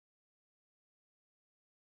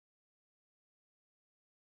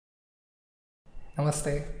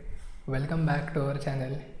Namaste, welcome back to our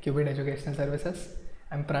channel Qubit Educational Services.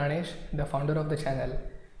 I'm Pranesh, the founder of the channel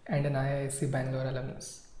and an IISc Bangalore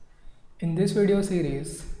alumnus. In this video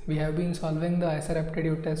series, we have been solving the IISER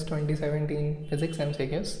Aptitude Test 2017 Physics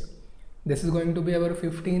MCQs. This is going to be our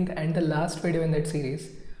 15th and the last video in that series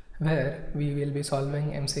where we will be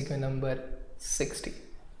solving MCQ number 60.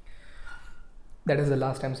 That is the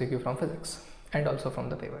last MCQ from physics and also from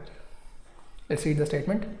the paper. Let's read the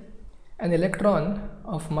statement. An electron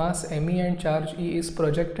of mass me and charge E is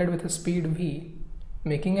projected with a speed v,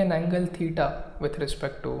 making an angle theta with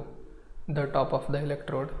respect to the top of the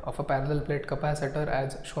electrode of a parallel plate capacitor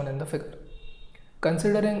as shown in the figure.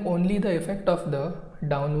 Considering only the effect of the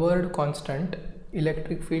downward constant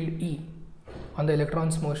electric field E on the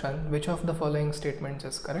electron's motion, which of the following statements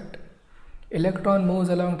is correct? Electron moves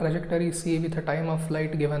along trajectory c with a time of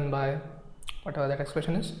flight given by whatever that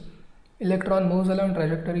expression is. Electron moves along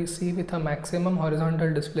trajectory c with a maximum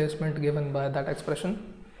horizontal displacement given by that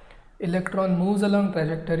expression. Electron moves along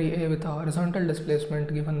trajectory a with a horizontal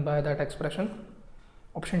displacement given by that expression.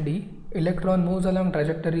 Option D. Electron moves along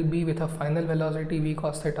trajectory b with a final velocity v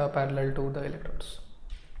cos theta parallel to the electrodes.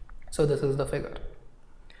 So this is the figure.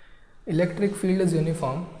 Electric field is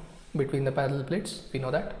uniform between the parallel plates, we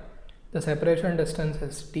know that. The separation distance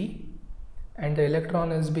is t. And the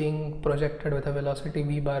electron is being projected with a velocity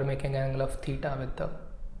v bar, making an angle of theta with the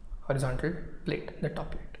horizontal plate, the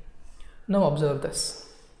top plate. Now observe this.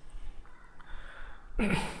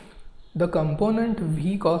 The component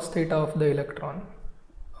v cos theta of the electron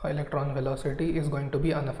velocity is going to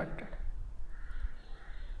be unaffected.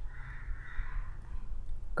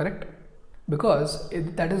 Correct? Because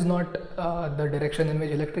that is not the direction in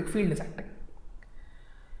which electric field is acting.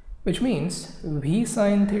 Which means v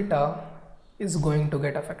sin theta is going to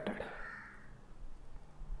get affected,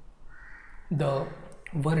 the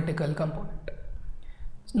vertical component.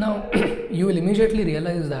 Now you will immediately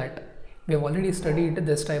realize that we have already studied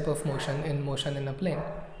this type of motion in a plane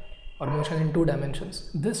or motion in 2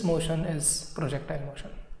 dimensions. This motion is projectile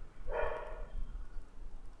motion.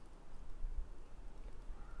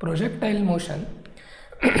 Projectile motion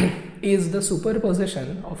is the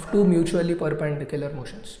superposition of 2 mutually perpendicular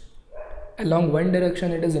motions. Along one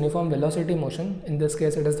direction it is uniform velocity motion, in this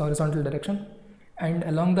case it is the horizontal direction, and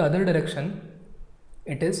along the other direction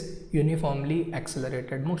it is uniformly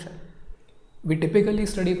accelerated motion. We typically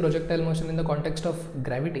study projectile motion in the context of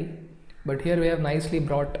gravity, but here we have nicely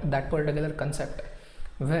brought that particular concept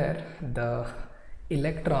where the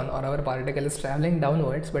electron or our particle is traveling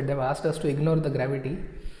downwards, but they have asked us to ignore the gravity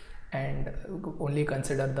and only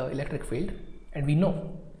consider the electric field. And we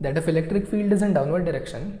know that if electric field is in downward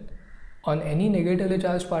direction, on any negatively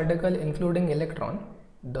charged particle including electron,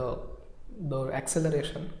 the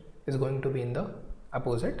acceleration is going to be in the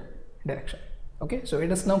opposite direction. Okay, so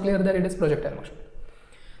it is now clear that it is projectile motion.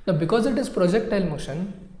 Now because it is projectile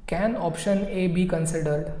motion, can option A be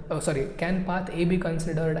considered, can path A be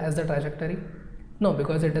considered as the trajectory? No,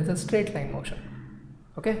 because it is a straight line motion.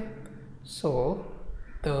 Okay, so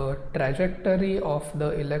the trajectory of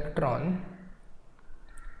the electron,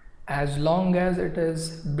 as long as it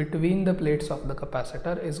is between the plates of the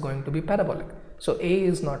capacitor, is going to be parabolic. So A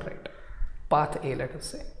is not right. Path A, let us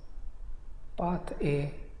say. Path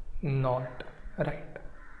A not right.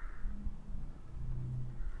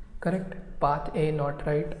 Correct? Path A not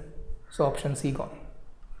right. So option C gone,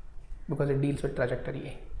 because it deals with trajectory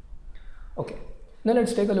A. Okay. Now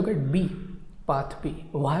let's take a look at B. Path B.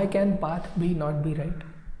 Why can path B not be right?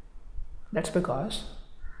 That's because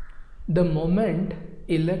the moment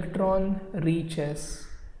electron reaches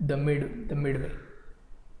the midway,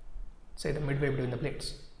 say the midway between the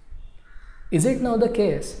plates, is it now the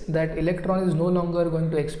case that electron is no longer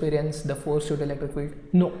going to experience the force due to electric field?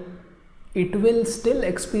 No, it will still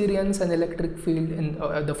experience an electric field in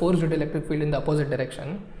the force due to electric field in the opposite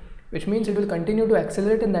direction, which means it will continue to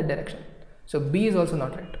accelerate in that direction. So B is also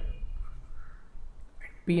not right.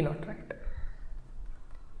 B not right.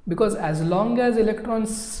 Because as long as electron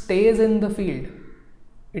stays in the field,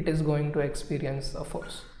 it is going to experience a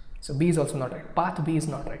force. So B is also not right. Path B is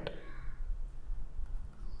not right.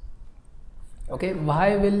 Okay,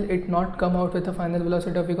 why will it not come out with a final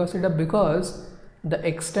velocity of v cos theta? Because the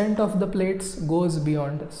extent of the plates goes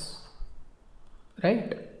beyond this.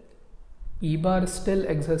 Right? E bar still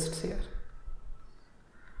exists here.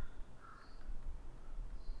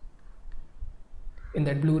 In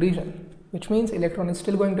that blue region, which means electron is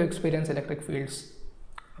still going to experience electric fields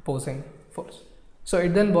opposing force. So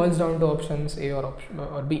it then boils down to options A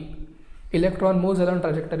or B. Electron moves along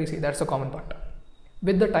trajectory C, that's a common part,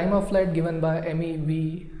 with the time of flight given by me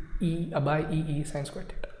v e by e e sin square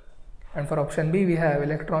theta. And for option B, we have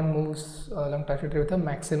electron moves along trajectory with a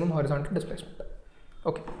maximum horizontal displacement.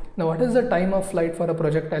 Okay, now what is the time of flight for a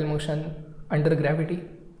projectile motion under gravity?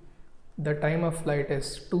 The time of flight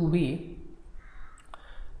is 2v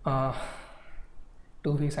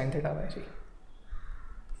sin theta by g.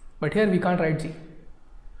 But here we can't write g.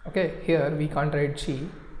 Okay, here we can't write g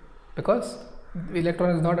because the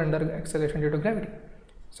electron is not under acceleration due to gravity.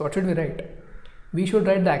 So what should we write? We should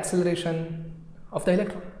write the acceleration of the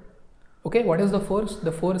electron. Okay, what is the force?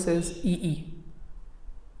 The force is EE,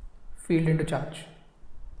 field into charge,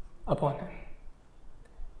 upon m,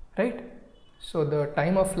 right? So the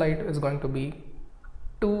time of flight is going to be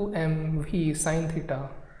 2mv sin theta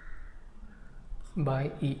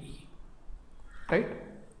by EE, right?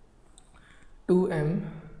 2m,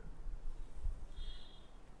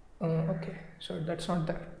 okay, so that's not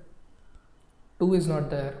there. 2 is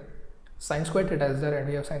not there. Sin squared theta is there and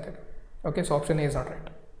we have sin theta. Okay, so option A is not right.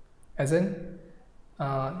 As in,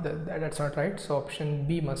 that's not right. So option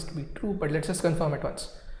B must be true, but let's just confirm it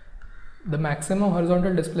once. The maximum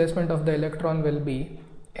horizontal displacement of the electron will be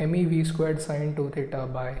MEV squared sin 2 theta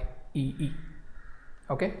by EE.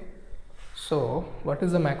 Okay, so what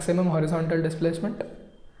is the maximum horizontal displacement?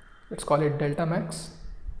 Let's call it delta max.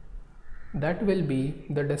 That will be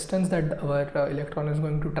the distance that our electron is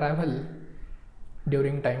going to travel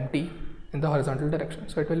during time t in the horizontal direction.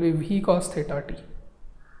 So it will be v cos theta t.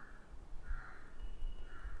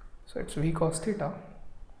 So it's v cos theta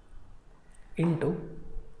into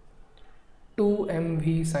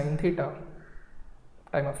 2mv sin theta,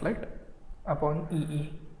 time of flight, upon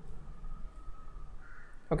EE.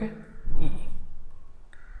 Okay, EE.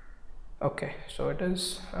 Okay, so it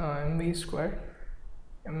is mv squared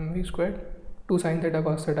 2 sin theta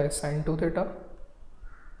cos theta is sin 2 theta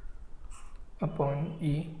upon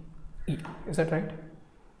E. Is that right?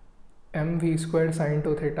 mv squared sin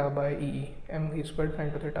 2 theta by EE. mv squared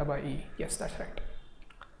sin 2 theta by EE. Yes, that's right.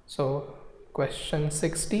 So question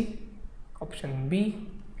 60, option B,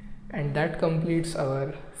 and that completes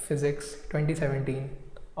our Physics 2017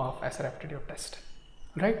 of IISER Aptitude Test.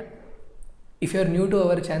 Right? If you are new to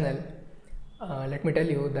our channel, let me tell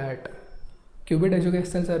you that Qubit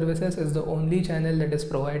Educational Services is the only channel that is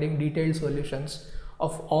providing detailed solutions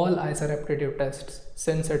of all IISER Aptitude tests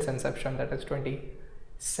since its inception, that is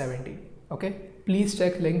 2017. Okay, please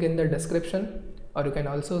check link in the description, or you can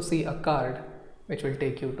also see a card which will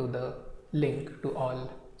take you to the link to all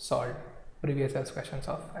solved previous year's questions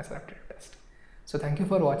of IISER Aptitude Test. So thank you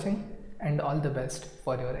for watching and all the best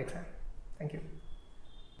for your exam. Thank you.